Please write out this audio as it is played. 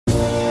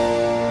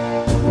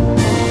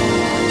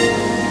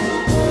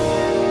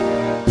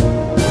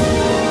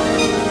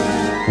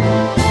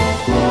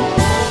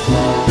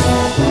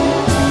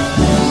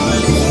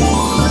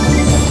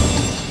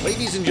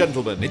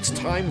gentlemen, it's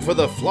time for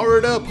the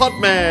Florida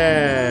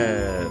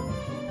Podman.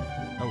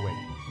 Oh, wait.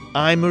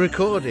 I'm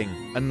recording,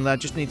 and I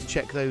just need to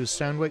check those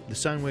sound waves. The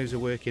sound waves are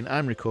working.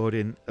 I'm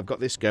recording. I've got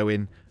this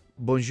going.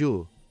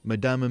 Bonjour,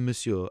 madame and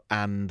monsieur,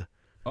 and...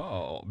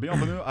 Oh,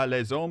 bienvenue à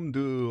les hommes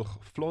du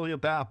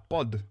Florida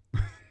Pod.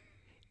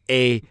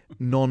 a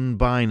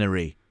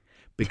non-binary,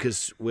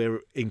 because we're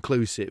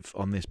inclusive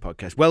on this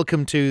podcast.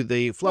 Welcome to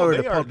the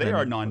Florida Podman. They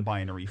are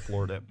non-binary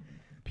Florida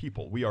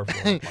people. We are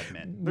Florida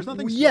Podmen. There's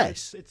nothing.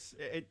 Yes,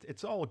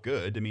 it's all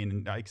good. I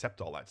mean, I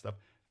accept all that stuff.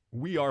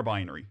 We are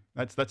binary.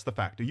 That's the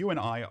fact. You and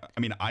I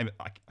mean, I'm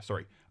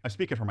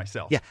speaking for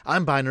myself. Yeah,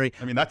 I'm binary.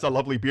 I mean, that's a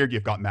lovely beard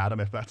you've got,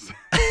 madam. If that's.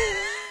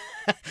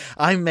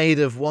 I'm made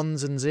of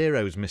ones and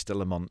zeros, Mr.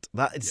 Lamont.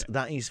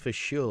 That is for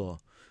sure.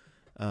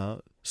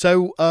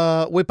 So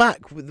we're back.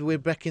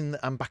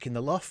 I'm back in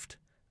the loft.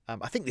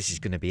 I think this is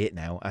going to be it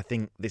now. I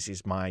think this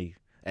is my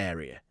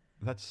area.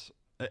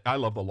 I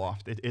love the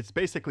loft. It's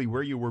basically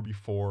where you were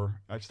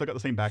before. I've still got the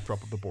same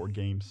backdrop of the board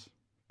games,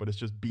 but it's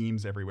just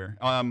beams everywhere.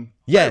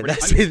 Yeah,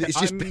 that's it. It's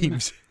just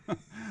beams.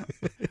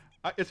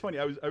 It's funny.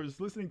 I was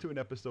listening to an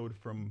episode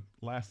from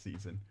last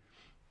season,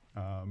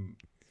 and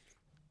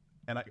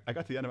I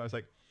got to the end of it. I was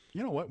like,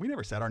 you know what? We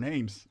never said our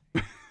names.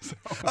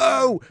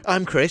 Oh,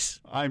 I'm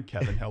Chris. I'm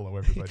Kevin. Hello,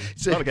 everybody.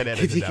 That'll get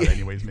edited out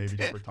anyways, maybe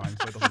just for time,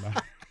 so it doesn't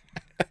matter.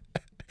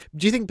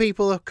 Do you think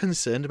people are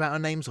concerned about our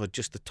names or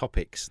just the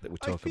topics that we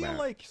talk about? I feel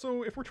like,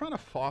 so if we're trying to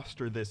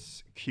foster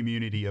this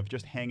community of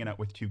just hanging out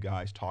with two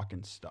guys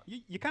talking stuff,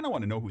 you kind of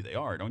want to know who they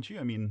are, don't you?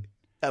 I mean...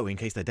 Oh, in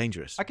case they're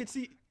dangerous. I could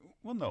see...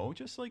 Well, no,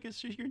 just like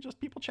you're just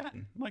people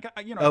chatting. Like,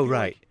 Oh,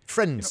 right. Like,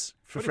 friends.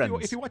 For friends.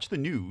 If you watch the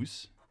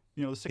news,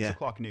 the 6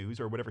 o'clock news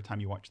or whatever time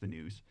you watch the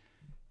news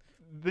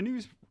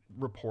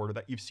reporter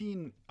that you've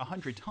seen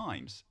 100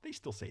 times, they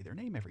still say their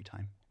name every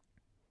time.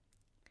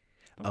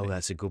 Oh,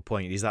 that's a good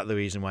point. Is that the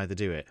reason why they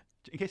do it?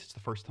 In case it's the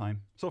first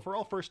time. So for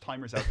all first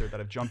timers out there that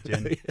have jumped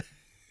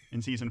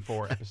in season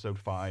 4, episode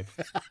 5,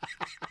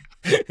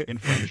 in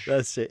French.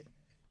 That's it.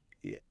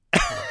 Yeah.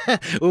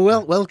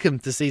 well, welcome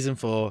to season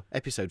 4,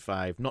 episode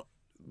 5.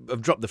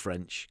 I've dropped the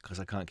French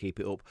because I can't keep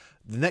it up.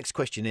 The next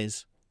question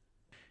is,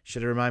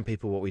 should I remind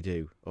people what we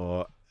do,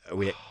 or are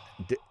we?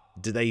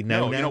 Do they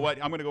know? No, now? You know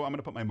what? I'm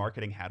gonna put my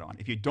marketing hat on.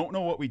 If you don't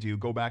know what we do,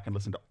 go back and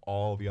listen to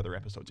all the other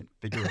episodes and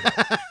figure it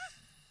out.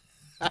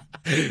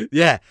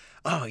 Yeah.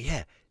 Oh,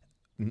 yeah.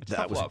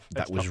 That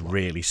was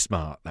really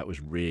smart. That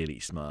was really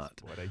smart.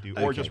 That's what I do.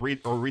 Okay. Or just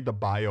read the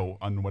bio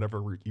on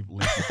whatever you've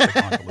listened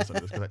on to listen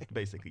to this, because that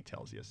basically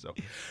tells you. So,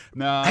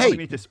 no, I don't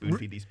need to spoon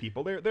feed these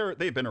people.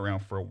 They've been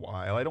around for a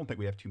while. I don't think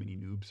we have too many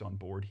noobs on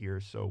board here.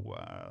 So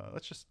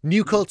let's just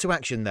new call to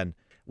action then.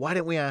 Why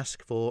don't we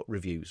ask for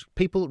reviews?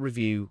 People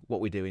review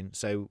what we're doing,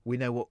 so we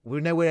know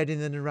we're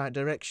heading in the right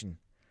direction.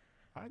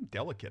 I'm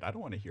delicate. I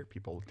don't want to hear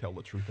people tell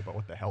the truth about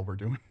what the hell we're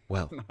doing.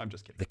 Well, no, I'm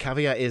just kidding. The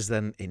caveat is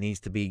then it needs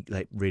to be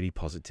like really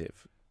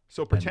positive.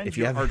 So pretend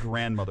you're our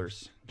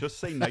grandmothers. Just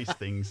say nice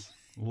things,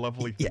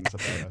 lovely things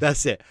about us.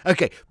 That's it.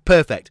 Okay,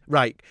 perfect.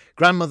 Right,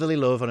 grandmotherly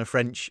love on a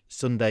French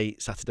Sunday,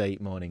 Saturday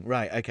morning.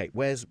 Right. Okay.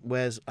 Where's? Hang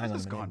on. This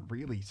has gone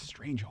really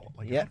strange.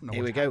 Like, yeah. I don't know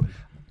here we happened.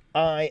 go.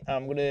 I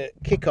am going to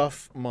kick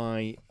off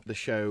the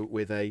show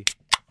with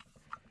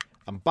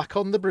I'm back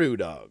on the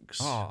Brewdogs.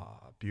 Ah,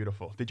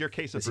 beautiful. Did your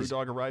case of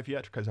Brewdog arrive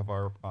yet because of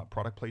our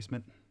product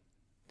placement?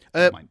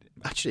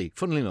 Actually,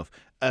 funnily enough.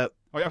 I'm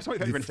sorry, I thought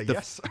you were going to say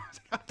yes.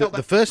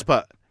 The first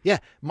part, yeah,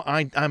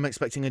 I'm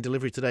expecting a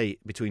delivery today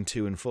between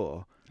 2 and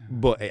 4,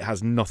 but it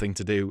has nothing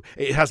to do.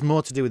 It has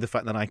more to do with the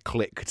fact that I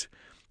clicked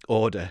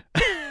order.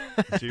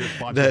 So you're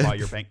sponsored by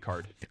your bank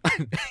card.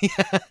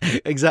 Yeah,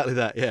 exactly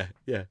that.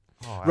 Yeah.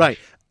 Oh, right.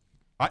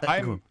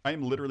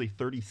 I'm literally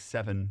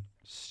 37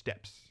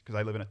 steps, because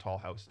I live in a tall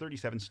house.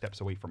 37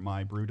 steps away from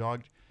my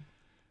Brewdog.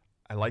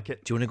 I like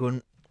it. Do you want to go?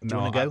 Do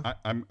you want to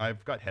go?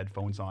 I've got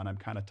headphones on. I'm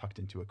kind of tucked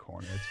into a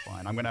corner. It's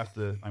fine. I'm gonna have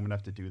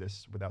to do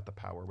this without the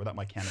power, without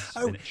my can of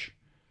spinach.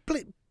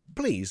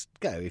 Please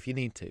go if you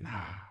need to.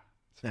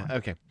 No,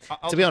 okay.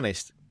 To be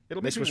honest,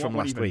 this was from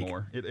last week.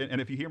 More. And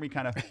if you hear me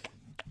kind of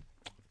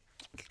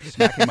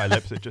smacking my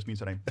lips, it just means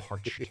that I'm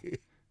parched.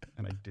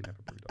 And I didn't have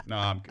a Brewdog. No,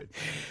 I'm good.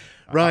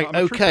 Right.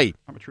 Okay.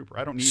 I'm a trooper.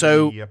 I don't need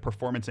any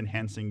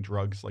performance-enhancing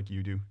drugs like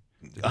you do.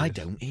 I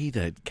don't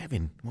either.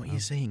 Kevin, what are you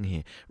saying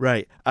here?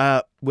 Right.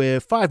 We're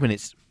 5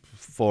 minutes,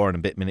 4 and a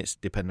bit minutes,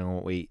 depending on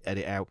what we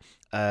edit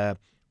out.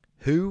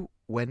 Who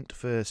went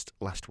first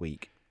last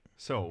week?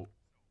 So,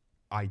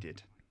 I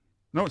did.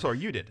 No, sorry,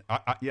 you did.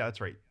 Yeah, that's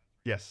right.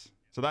 Yes.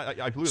 So that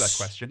I blew that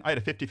question. I had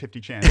a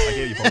 50-50 chance. I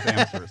gave you both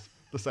answers.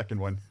 The second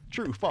one.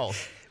 True, false.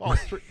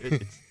 False, true.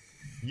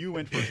 You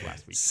went first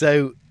last week.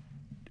 So,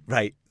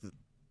 right.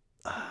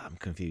 I'm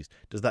confused.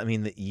 Does that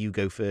mean that you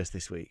go first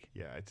this week?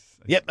 Yeah,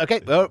 Yep. Okay.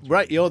 Well,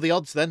 right. You're the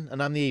odds then,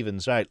 and I'm the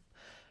evens. Right.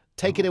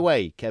 Take it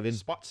away, Kevin.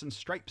 Spots and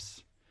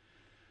stripes.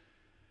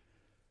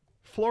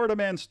 Florida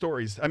man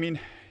stories. I mean,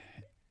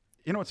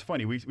 it's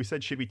funny. We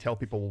said, should we tell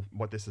people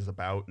what this is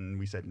about? And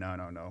we said,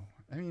 no.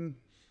 I mean,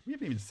 we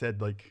haven't even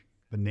said like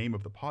the name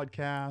of the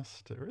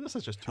podcast. Or this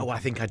is just too. I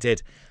think I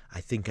did.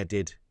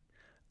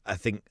 I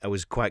think I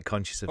was quite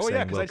conscious of Oh saying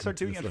yeah, because I welcome started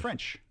to doing the it in flush.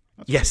 French.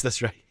 That's Yes,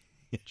 that's right.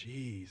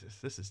 Jesus,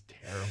 this is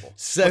terrible.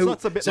 So-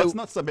 let's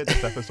not submit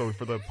this episode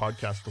for the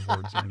podcast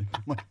awards or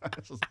anything like that.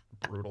 This is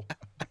brutal.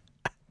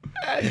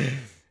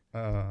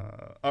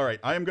 All right,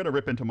 I am going to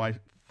rip into my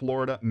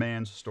Florida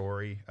man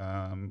story.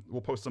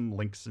 We'll post some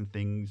links and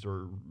things,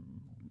 or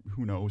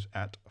who knows,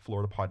 at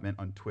Florida Podman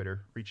on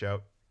Twitter. Reach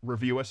out,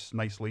 review us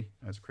nicely,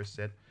 as Chris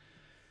said.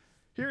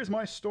 Here's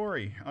my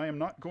story. I am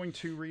not going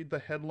to read the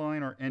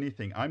headline or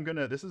anything. I'm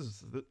gonna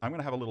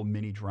have a little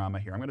mini drama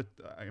here.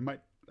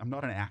 I'm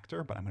not an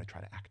actor, but I'm going to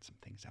try to act some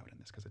things out in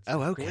this because it's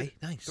okay,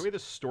 nice. The way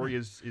this story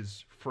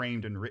is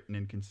framed and written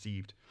and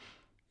conceived,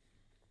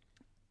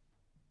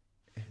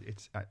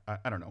 it's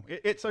I don't know.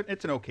 It's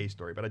an okay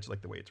story, but I just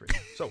like the way it's written.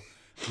 So,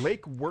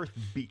 Lake Worth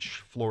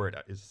Beach,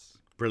 Florida, is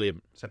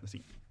Brilliant. setting the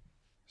scene.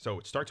 So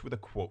it starts with a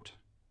quote: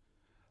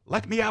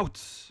 "Let me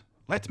out!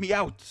 Let me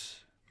out!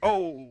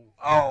 Oh,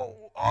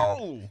 oh,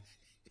 oh!"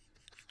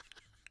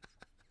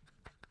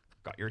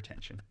 Got your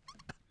attention.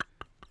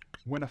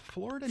 When a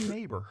Florida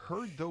neighbor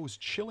heard those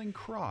chilling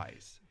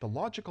cries, the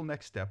logical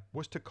next step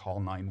was to call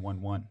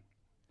 911.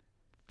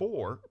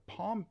 4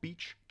 Palm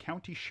Beach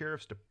County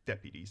Sheriff's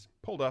deputies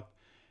pulled up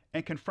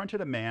and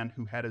confronted a man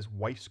who had his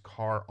wife's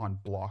car on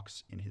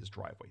blocks in his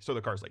driveway. So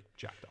the car's like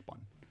jacked up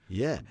on.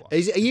 Yeah. on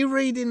blocks. Are you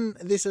reading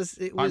this as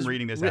it was I'm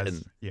reading this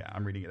written?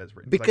 I'm reading it as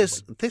written.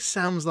 Because this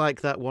sounds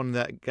like that one,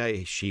 that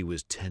guy, she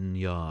was 10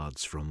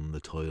 yards from the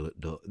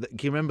toilet door. Can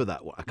you remember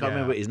that one? I can't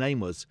remember what his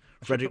name was.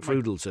 Frederick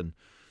Frudelson.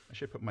 I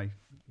should put my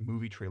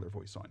movie trailer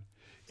voice on.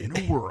 In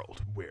a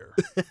world where...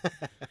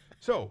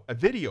 So, a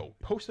video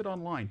posted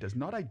online does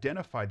not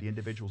identify the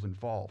individuals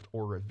involved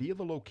or reveal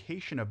the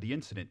location of the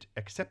incident,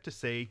 except to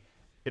say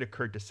it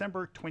occurred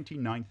December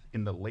 29th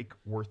in the Lake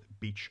Worth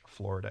Beach,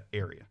 Florida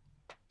area.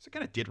 So it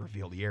kind of did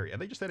reveal the area.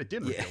 They just said it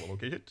didn't reveal the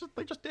location.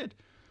 They just did.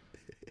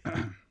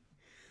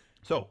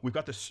 So, we've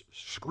got this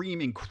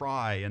screaming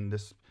cry, and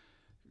this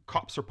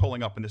cops are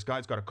pulling up, and this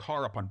guy's got a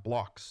car up on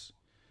blocks.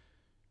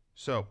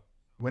 So,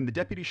 when the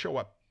deputies show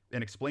up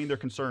and explain their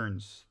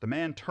concerns, the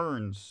man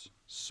turns,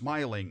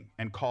 smiling,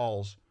 and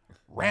calls,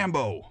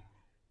 "Rambo!"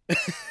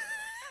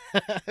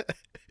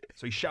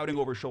 So he's shouting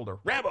over his shoulder,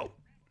 "Rambo!"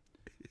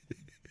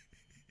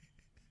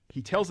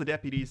 He tells the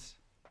deputies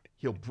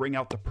he'll bring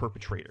out the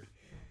perpetrator.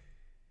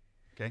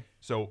 Okay,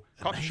 so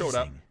cops showed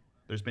up.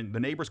 The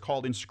neighbors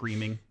called in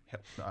screaming.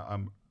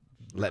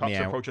 Let me Cops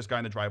out. approach this guy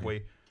in the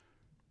driveway,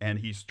 and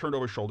he's turned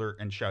over his shoulder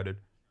and shouted,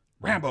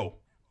 "Rambo!"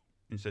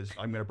 And says,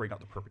 "I'm going to bring out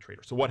the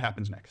perpetrator." So what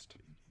happens next?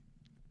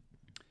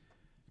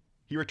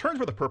 He returns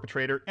with the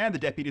perpetrator, and the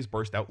deputies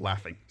burst out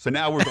laughing. So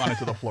now we're gone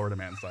into the Florida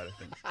man side of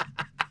things.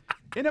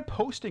 In a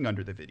posting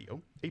under the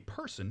video, a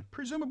person,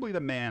 presumably the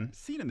man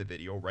seen in the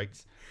video,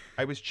 writes,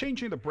 "I was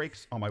changing the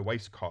brakes on my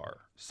wife's car.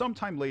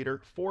 Sometime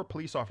later, 4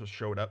 police officers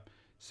showed up,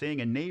 saying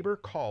a neighbor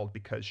called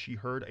because she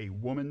heard a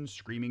woman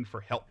screaming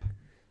for help.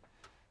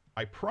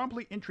 I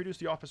promptly introduced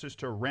the officers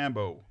to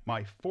Rambo,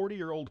 my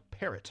 40-year-old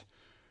parrot,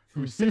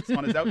 who sits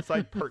on his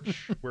outside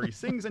perch where he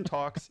sings and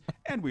talks,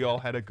 and we all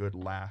had a good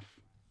laugh."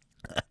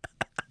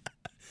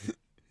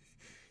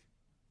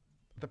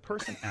 The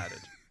person added,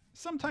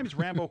 "Sometimes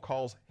Rambo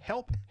calls,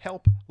 'Help,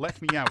 help, let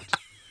me out.'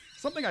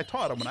 Something I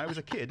taught him when I was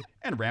a kid,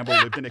 and Rambo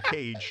lived in a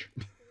cage."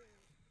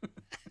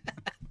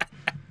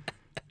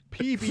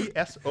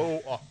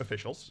 PBSO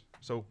officials,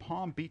 so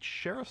Palm Beach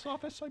Sheriff's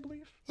Office, I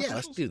believe? Yeah,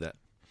 let's officials, do that.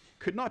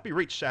 could not be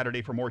reached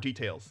Saturday for more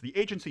details. The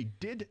agency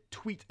did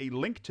tweet a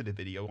link to the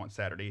video on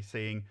Saturday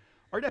saying,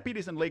 "Our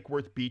deputies in Lake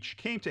Worth Beach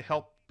came to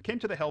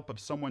the help of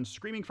someone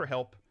screaming for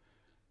help.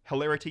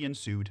 Hilarity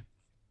ensued."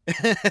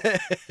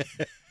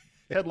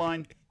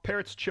 Headline: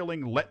 Parrots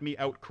chilling, let me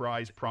out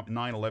cries prompt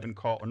 911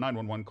 call or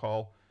 911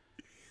 call.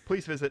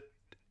 Please visit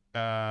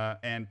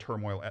and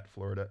turmoil at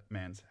Florida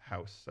man's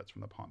house. That's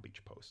from the Palm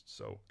Beach Post.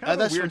 So kind of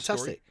that's a weird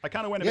fantastic. story. I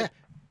kind of went a bit.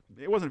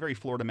 It wasn't very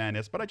Florida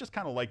man-esque, but I just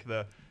kind of like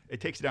it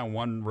takes you down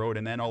one road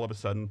and then all of a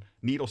sudden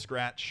needle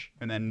scratch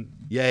and then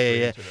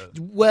Yeah.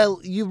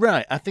 Well, you're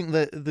right. I think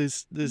that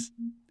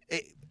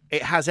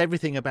it has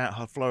everything about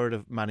a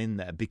Florida man in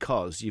there,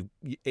 because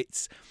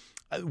it's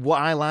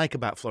what I like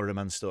about Florida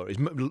man stories.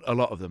 A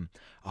lot of them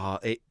are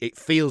it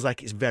feels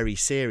like it's very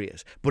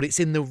serious, but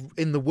it's in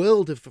the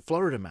world of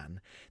Florida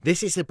man.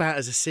 This is about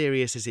as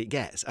serious as it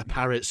gets. A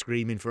parrot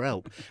screaming for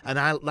help, and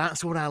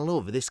that's what I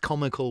love. This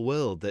comical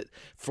world that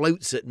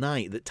floats at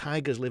night, that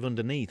tigers live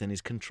underneath, and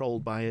is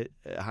controlled by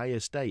a higher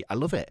state. I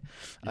love it.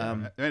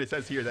 And it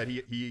says here that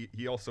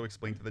he also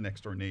explained to the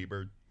next door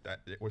neighbor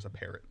that it was a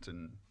parrot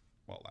and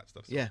all that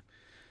stuff. So. Yeah.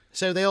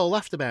 So they all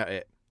laughed about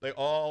it.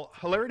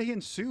 Hilarity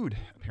ensued,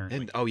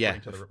 apparently.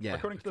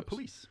 According to the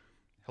police.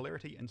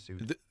 Hilarity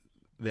ensued.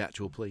 The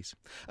actual police.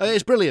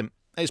 It's brilliant.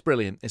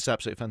 It's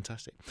absolutely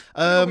fantastic.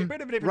 A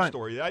bit of a different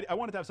story. I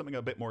wanted to have something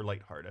a bit more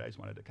lighthearted. I just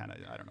wanted to kind of,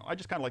 I don't know. I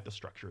just kind of like the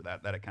structure of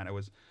that it kind of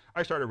was.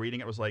 I started reading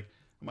it, was like,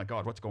 oh my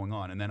God, what's going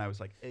on? And then I was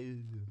like, there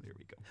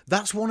we go.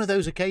 That's one of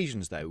those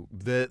occasions, though.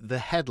 The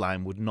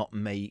headline would not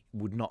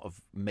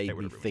have made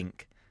me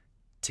think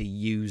to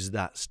use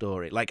that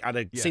story. Like I'd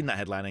have seen that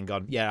headline and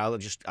gone, yeah,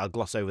 I'll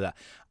gloss over that.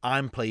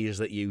 I'm pleased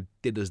that you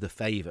did us the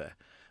favour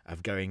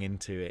of going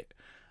into it,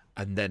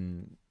 and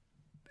then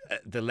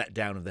the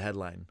letdown of the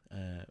headline.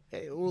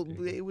 It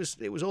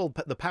was all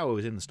the power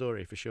was in the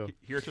story for sure.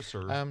 Here to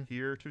serve.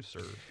 Here to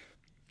serve.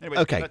 Anyway,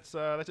 okay. That's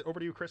it. Over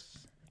to you, Chris.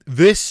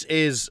 This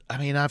is, I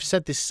mean, I've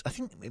said this, I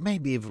think it may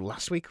be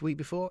last week, week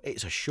before.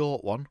 It's a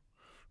short one,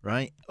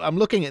 right? I'm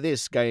looking at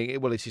this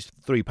going, well, it's just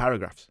 3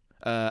 paragraphs,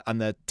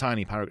 and they're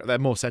tiny paragraphs. They're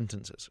more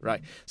sentences,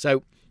 right?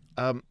 So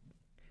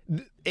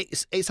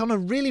it's on a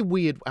really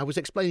weird, I was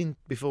explaining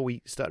before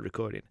we started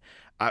recording.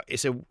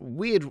 It's a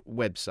weird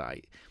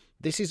website.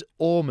 This is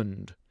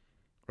Ormond,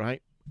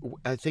 right?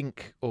 I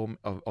think,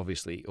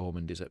 obviously,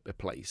 Ormond is a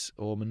place.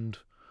 Ormond,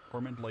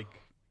 like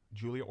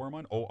Julia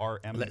Ormond,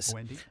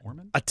 Ormond.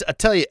 Ormond. I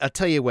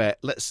tell you where.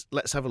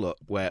 Let's have a look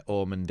where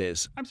Ormond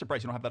is. I'm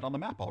surprised you don't have that on the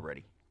map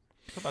already.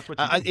 So that's what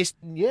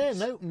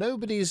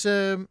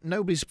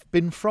nobody's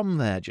been from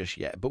there just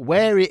yet. But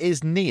where it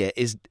is near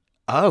is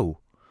it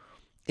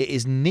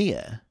is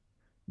near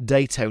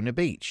Daytona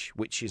Beach,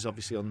 which is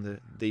obviously on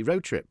the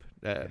road trip.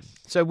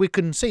 So we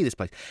can see this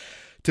place.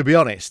 To be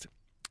honest,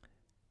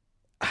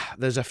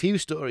 there's a few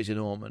stories in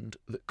Ormond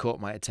that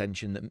caught my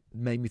attention that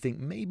made me think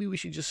maybe we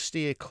should just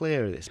steer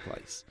clear of this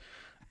place.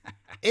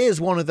 Here's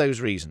one of those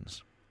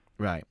reasons,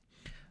 right?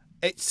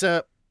 It's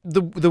the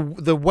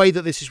way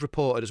that this is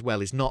reported as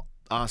well is not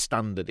our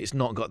standard. It's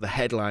not got the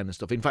headline and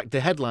stuff. In fact,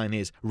 the headline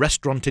is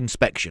restaurant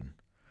inspection.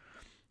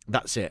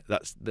 That's it.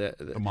 That's the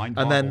mind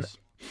boggles.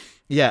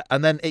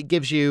 And then it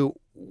gives you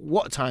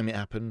what time it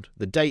happened,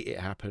 the date it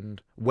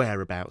happened,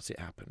 whereabouts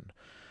it happened.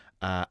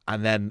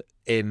 And then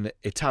in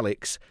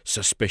italics,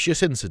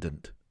 suspicious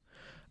incident.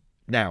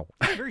 Now,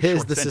 very here's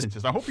short the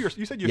sentences. I hope you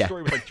said your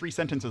story was like 3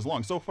 sentences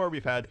long. So far,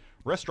 we've had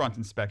restaurant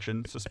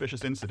inspection,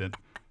 suspicious incident.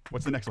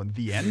 What's the next one?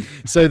 The end.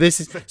 So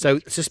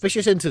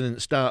suspicious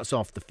incident starts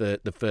off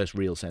the first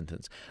real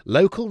sentence.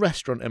 Local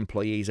restaurant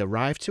employees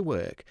arrive to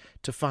work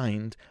to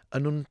find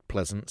an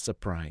unpleasant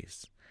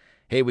surprise.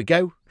 Here we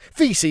go.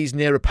 Feces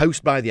near a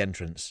post by the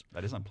entrance.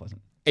 That is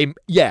unpleasant. I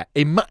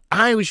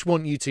just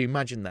want you to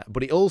imagine that.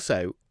 But it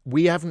also,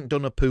 we haven't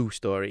done a poo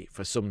story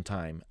for some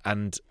time,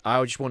 and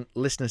I just want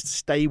listeners to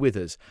stay with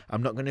us.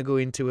 I'm not going to go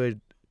into a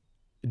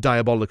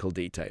diabolical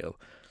detail,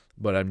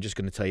 but I'm just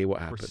going to tell you what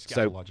happened.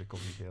 Scatological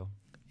detail.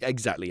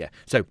 Exactly, yeah.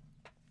 So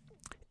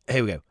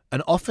here we go.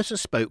 An officer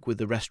spoke with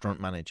the restaurant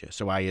manager,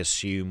 so I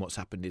assume what's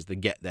happened is they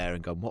get there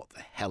and go, what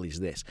the hell is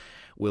this?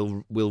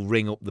 We'll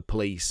ring up the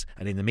police,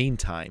 and in the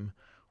meantime,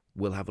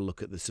 we'll have a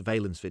look at the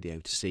surveillance video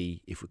to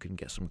see if we can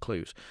get some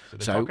clues. So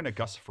they're talking to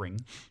Gus Fring.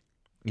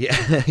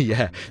 Yeah,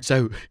 yeah.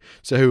 So,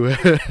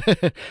 the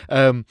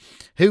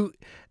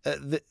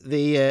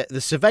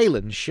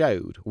surveillance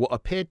showed what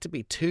appeared to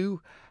be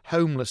 2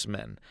 homeless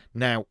men.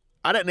 Now,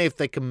 I don't know if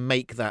they can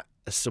make that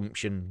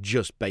assumption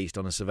just based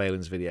on a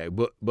surveillance video,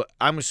 but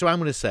I'm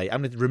going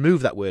to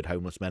remove that word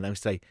homeless men. I'm going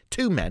to say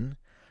 2 men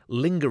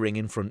lingering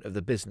in front of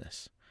the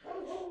business.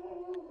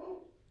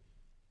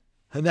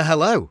 And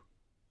hello.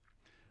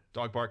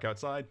 Dog bark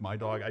outside. My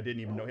dog. I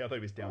didn't even know. I thought he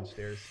was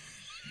downstairs.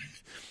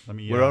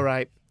 We're all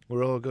right.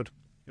 We're all good.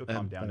 He'll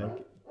calm down in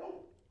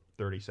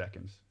 30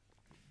 seconds.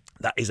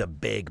 That is a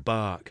big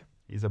bark.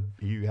 He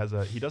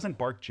doesn't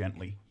bark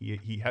gently.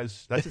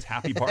 That's his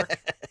happy bark.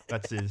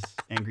 That's his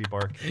angry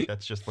bark.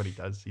 That's just what he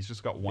does. He's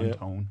just got one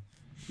tone.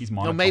 He's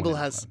monotone.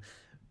 No,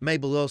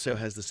 Mabel also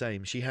has the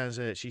same. She has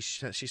she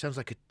sounds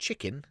like a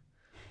chicken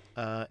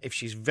if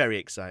she's very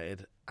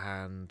excited,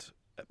 and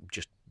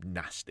just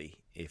nasty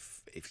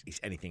if it's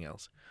anything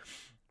else.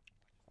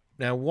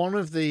 Now, one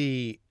of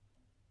the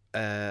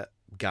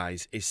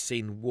guys is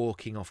seen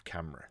walking off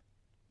camera,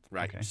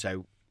 right? Okay.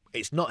 So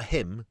it's not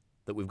him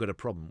that we've got a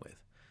problem with.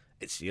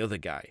 It's the other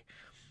guy.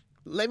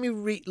 Let me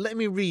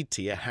read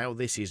to you how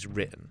this is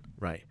written,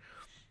 right?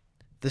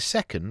 The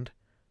second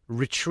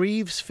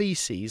retrieves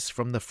feces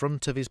from the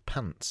front of his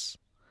pants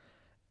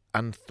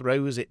and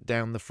throws it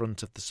down the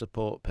front of the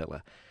support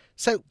pillar.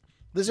 So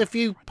there's a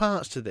few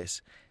parts to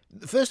this.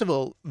 First of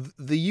all,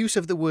 the use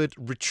of the word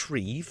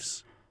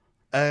retrieves,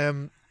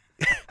 and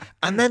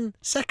then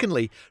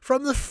secondly,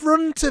 from the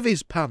front of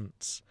his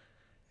pants.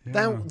 Yeah.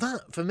 Now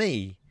that for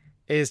me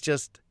is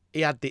just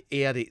he had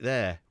it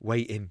there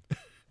waiting,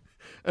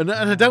 and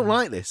I don't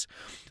like this.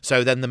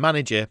 So then the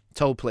manager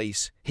told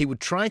police he would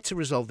try to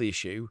resolve the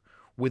issue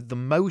with the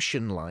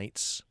motion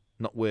lights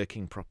not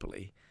working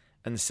properly,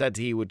 and said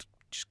he would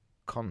just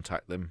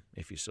contact them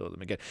if he saw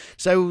them again.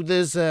 So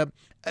there's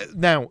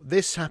now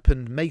this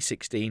happened May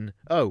 16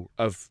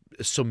 of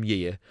some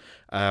year,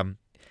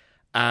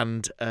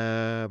 and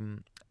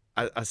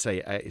I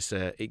say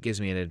it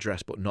gives me an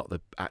address but not the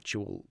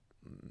actual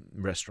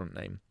restaurant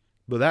name.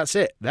 But that's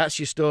it. That's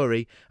your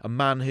story. A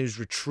man who's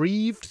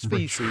retrieved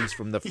feces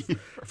from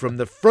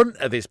the front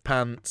of his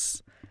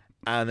pants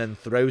and then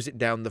throws it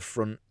down the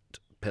front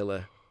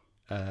pillar,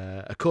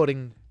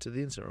 according to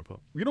the incident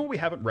report. You know what we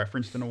haven't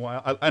referenced in a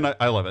while? I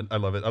love it. I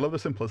love it. I love the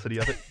simplicity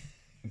of it.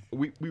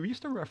 We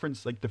used to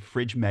reference like the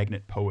fridge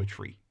magnet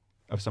poetry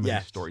of some of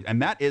Yes. these stories,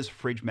 and that is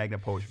fridge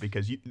magnet poetry,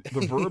 because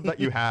the verb that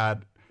you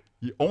had,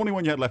 the only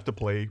one you had left to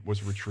play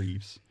was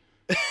retrieves,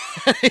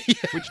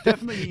 which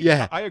definitely,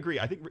 Yeah. I agree.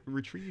 I think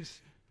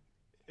retrieves.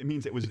 It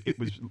means it was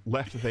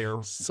left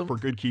there for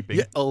good keeping.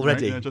 Yeah,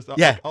 already. Right? And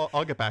Yeah.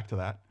 I'll get back to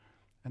that.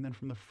 And then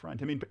from the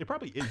front, I mean, it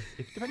probably is.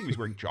 Depending if he's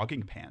wearing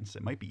jogging pants,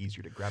 it might be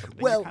easier to grab it. But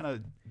then Well- you're kind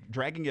of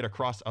dragging it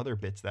across other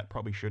bits that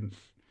probably shouldn't.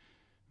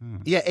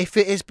 Yeah, if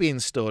it is being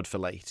stored for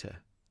later,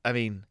 I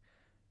mean,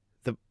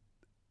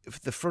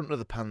 the front of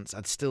the pants,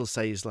 I'd still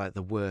say is like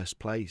the worst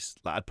place.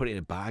 Like I'd put it in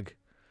a bag,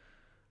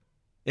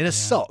 in a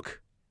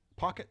sock,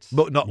 Pockets,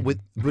 but not with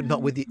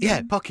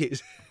the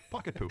pockets.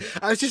 pocket poop.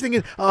 I was just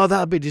thinking, oh,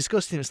 that'd be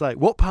disgusting. It's like,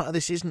 what part of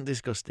this isn't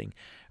disgusting,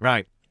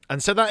 right?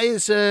 And so that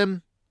is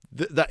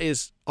that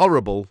is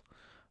horrible,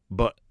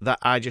 but that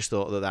I just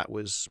thought that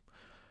was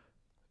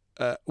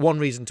one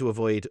reason to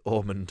avoid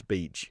Ormond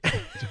Beach.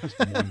 Just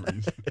one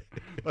reason.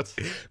 That's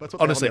what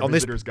Honestly, they have in on the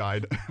this- visitor's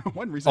guide.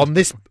 One reason. On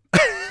this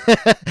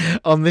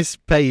on this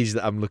page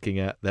that I'm looking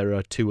at, there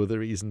are 2 other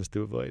reasons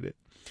to avoid it.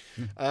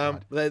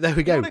 God. There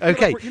we go. You know what I feel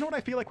Okay. like you know what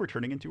I feel like we're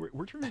turning into?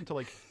 We're turning into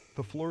like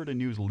the Florida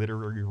News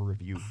literary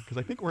review, because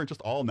I think we're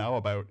just all now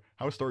about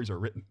how stories are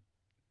written,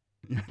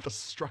 the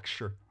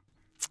structure.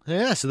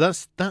 Yeah, so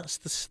that's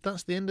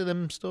the end of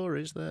them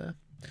stories there.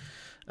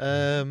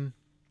 I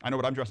know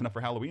what I'm dressing up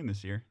for Halloween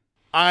this year.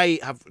 I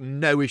have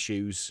no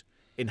issues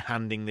in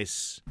handing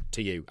this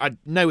to you. I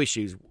no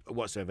issues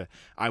whatsoever.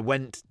 I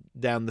went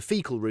down the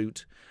fecal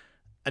route,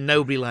 and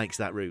nobody likes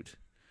that route.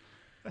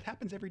 That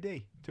happens every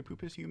day. To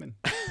poop is human.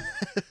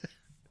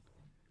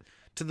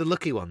 To the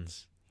lucky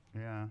ones.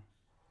 Yeah.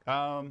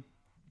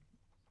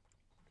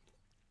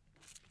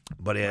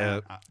 But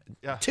Yeah.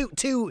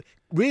 two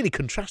really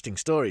contrasting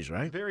stories,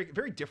 right? Very,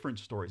 very different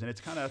stories, and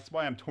it's kind of that's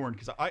why I'm torn,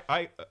 because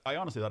I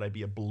honestly thought I'd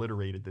be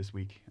obliterated this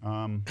week.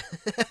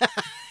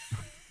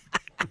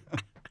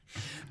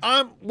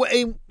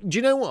 Do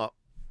you know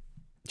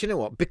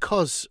what?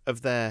 Because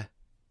of their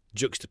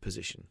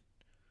juxtaposition,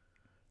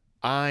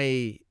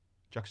 I'm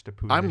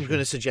Juxtaposition. going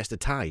to suggest a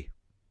tie.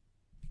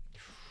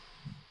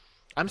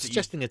 I'm So you-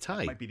 suggesting a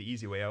tie. Might be the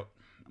easy way out.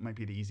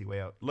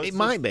 It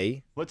might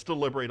be. Let's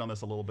deliberate on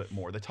this a little bit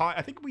more. The tie.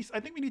 I think we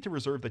need to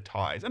reserve the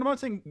ties, and I'm not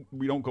saying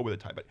we don't go with a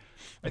tie, but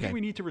I think Okay. we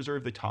need to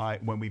reserve the tie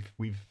when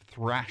we've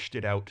thrashed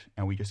it out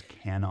and we just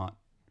cannot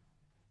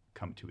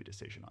come to a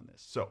decision on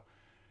this. So,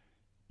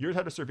 yours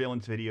had a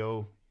surveillance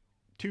video.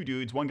 2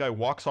 dudes. One guy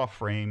walks off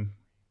frame.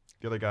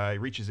 The other guy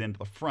reaches into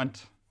the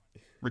front,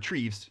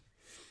 retrieves.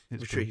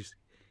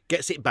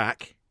 Gets it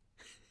back.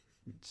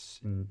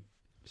 And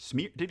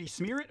did he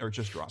smear it or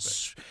just drop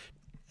it?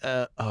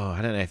 I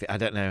don't know I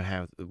don't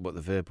know what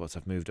the verb was.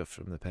 I've moved off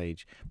from the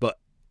page, but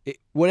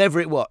whatever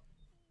it was.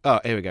 Oh,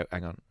 here we go.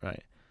 Hang on.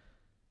 Right.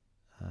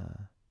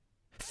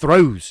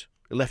 Throws.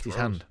 It left his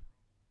hand.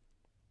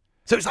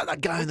 So it's like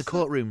that guy in the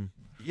courtroom.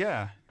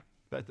 Yeah,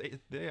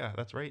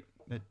 that's right.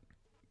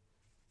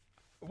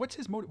 What's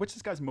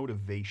this guy's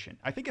motivation?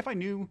 I think if I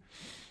knew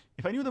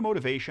the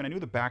motivation, I knew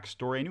the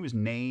backstory, I knew his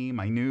name,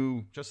 I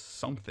knew just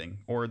something.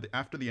 Or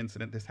after the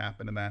incident, this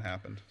happened and that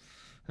happened.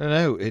 I don't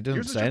know. It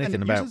doesn't say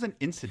anything about. Yours is an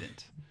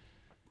incident.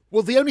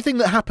 Well, the only thing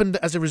that happened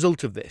as a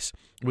result of this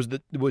was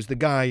the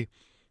guy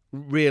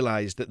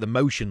realised that the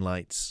motion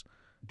lights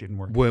Didn't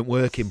work. weren't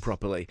working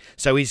properly,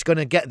 so he's going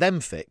to get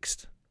them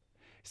fixed.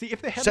 See,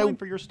 if the headline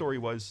for your story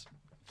was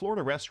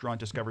Florida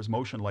restaurant discovers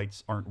motion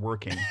lights aren't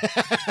working.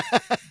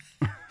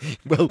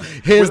 Well,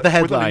 here's the With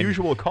headline. an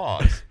unusual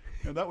cause.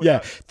 That would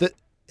Yeah.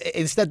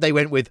 Instead, they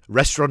went with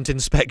restaurant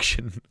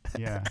inspection.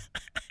 Yeah.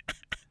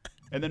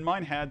 And then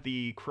mine had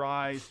the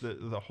cries,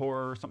 the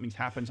horror, something's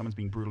happened, someone's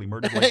being brutally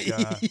murdered. Like,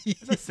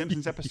 there's a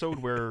Simpsons episode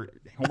where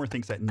Homer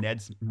thinks that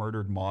Ned's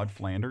murdered Maude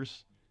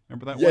Flanders.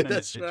 Remember that Yeah, one? And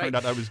that's it right. turned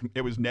out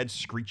it was Ned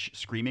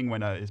screaming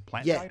when his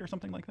plant Yeah. died or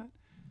something like that.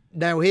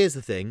 Now, here's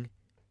the thing.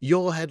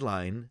 Your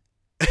headline,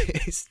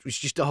 it's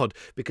just odd,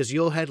 because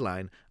your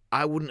headline,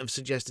 I wouldn't have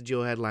suggested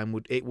your headline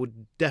would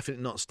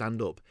definitely not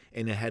stand up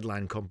in a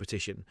headline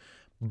competition.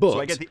 But So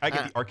I get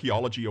the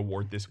archaeology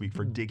award this week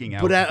for digging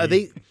out but out of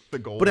the the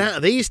gold. but out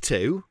of these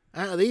two,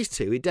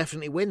 it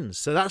definitely wins.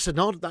 So that's an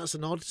odd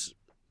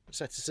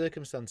set of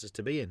circumstances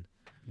to be in.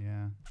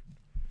 Yeah.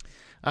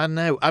 I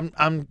know.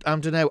 I'm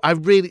to know. I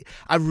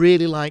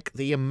really like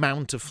the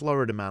amount of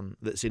Florida man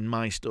that's in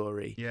my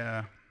story.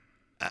 Yeah.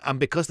 And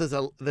because there's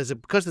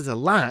a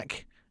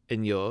lack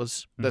in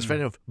yours, that's fair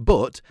enough.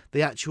 But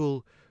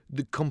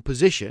the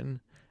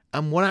composition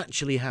and what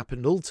actually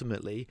happened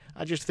ultimately,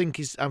 I just think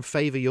I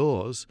favour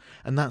yours,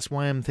 and that's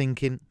why I'm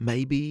thinking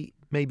maybe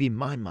in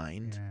my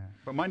mind. Yeah.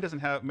 But mine doesn't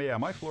have. Yeah,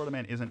 my Florida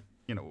man isn't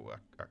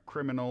a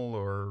criminal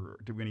or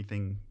do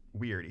anything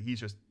weird.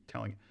 He's just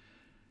telling.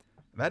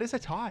 That is a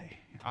tie.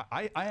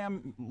 I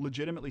am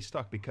legitimately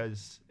stuck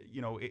because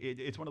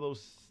it's one of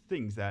those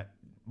things that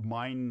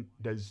mine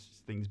does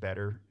things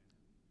better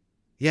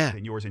Yeah.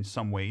 than yours in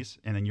some ways,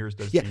 and then yours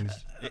does Yeah. things.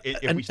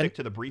 If we stick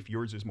to the brief,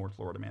 yours is more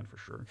Florida man for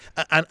sure.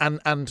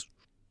 And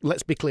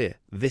let's be clear,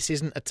 this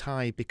isn't a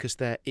tie because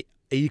they're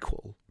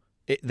equal.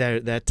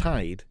 They're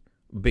tied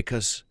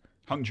because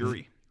Hung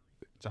jury.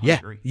 It's a hung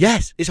Yeah. jury.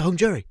 Yes, it's a hung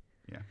jury.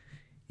 Yeah.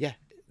 Yeah.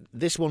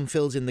 This one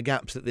fills in the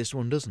gaps that this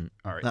one doesn't.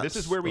 All right. That's This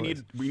is where we all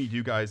it need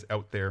you guys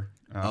out there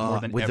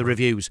more than with ever. the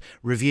reviews.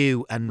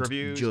 Review and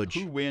Reviews, judge.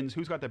 who wins,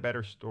 who's got the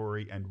better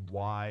story, and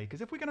why. Because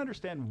if we can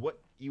understand what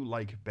you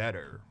like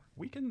better,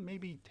 we can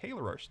maybe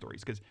tailor our stories.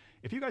 Because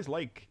if you guys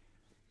like,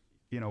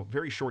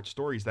 very short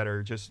stories that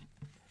are just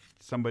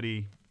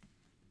somebody,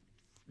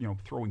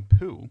 throwing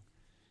poo,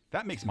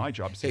 that makes my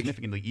job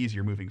significantly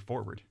easier moving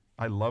forward.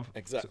 I love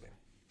Exactly.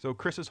 So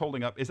Chris is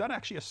holding up. Is that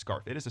actually a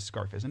scarf? It is a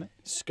scarf, isn't it?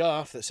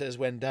 Scarf that says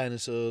when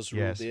dinosaurs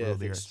ruled Yes, the ruled earth.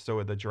 the earth. It's-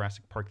 So the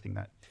Jurassic Park thing,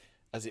 that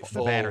As it the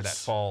falls. banner that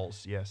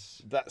falls.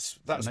 Yes. That's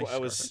nice what I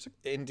was scarf.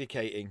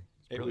 indicating.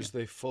 It was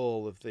brilliant. the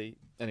fall of the.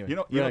 Anyway. You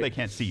know right. they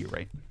can't see you,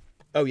 right?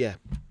 Oh yeah.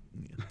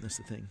 Yeah, that's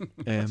the thing.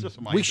 just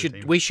for my we should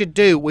entertainment.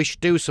 we should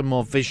do some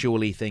more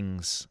visually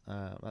things.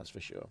 That's for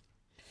sure.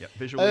 Yeah,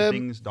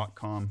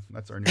 visuallythings.com.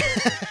 That's our new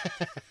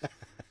website.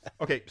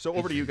 Okay, so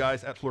over to you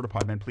guys at Florida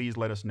Podman. Please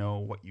let us know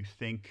what you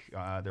think.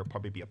 There'll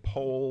probably be a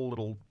poll.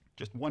 Little,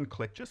 just one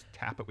click. Just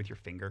tap it with your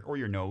finger or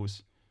your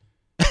nose.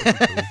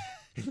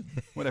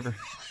 Whatever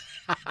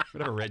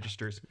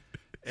registers.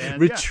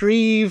 And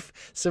Retrieve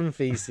some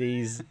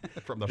feces.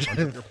 from the front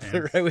of your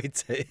pants. Throw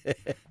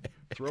it.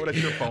 Throw it at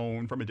your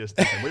phone from a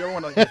distance. And whichever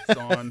one gets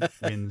on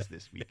wins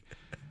this week.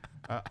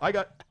 I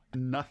got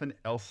nothing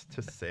else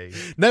to say.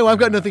 No, I've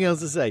got nothing else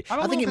to say. I'm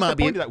a I think it little might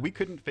be. disappointed that we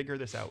couldn't figure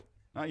this out.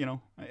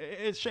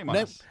 It's shame on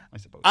No. us, I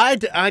suppose.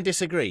 I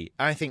disagree.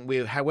 I think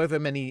we're however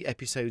many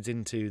episodes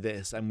into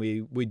this, and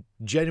we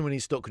genuinely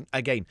stuck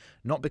again,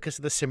 not because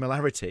of the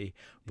similarity,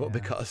 but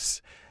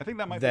because I think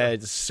that might they're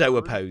be so third.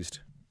 opposed.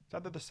 It's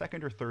either the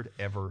second or third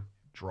ever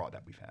draw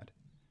that we've had.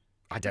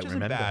 I don't Which isn't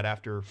remember. bad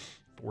after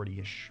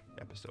 40-ish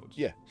episodes.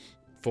 Yeah,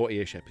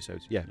 40-ish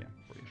episodes. Yeah. Yeah,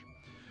 40-ish.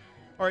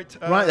 All right.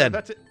 Right then.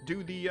 That's it.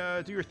 Do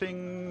your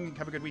thing.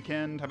 Have a good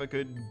weekend. Have a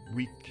good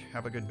week.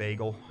 Have a good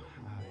bagel.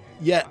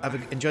 Yeah.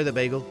 Enjoy the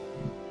bagel.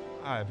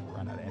 I've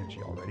run out of energy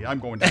already. I'm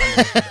going down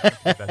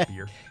with that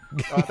beer.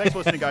 Thanks for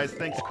listening, guys.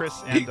 Thanks, Chris.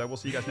 And we'll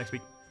see you guys next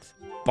week.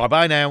 Bye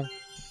bye now.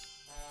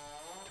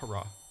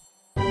 Ta-ra.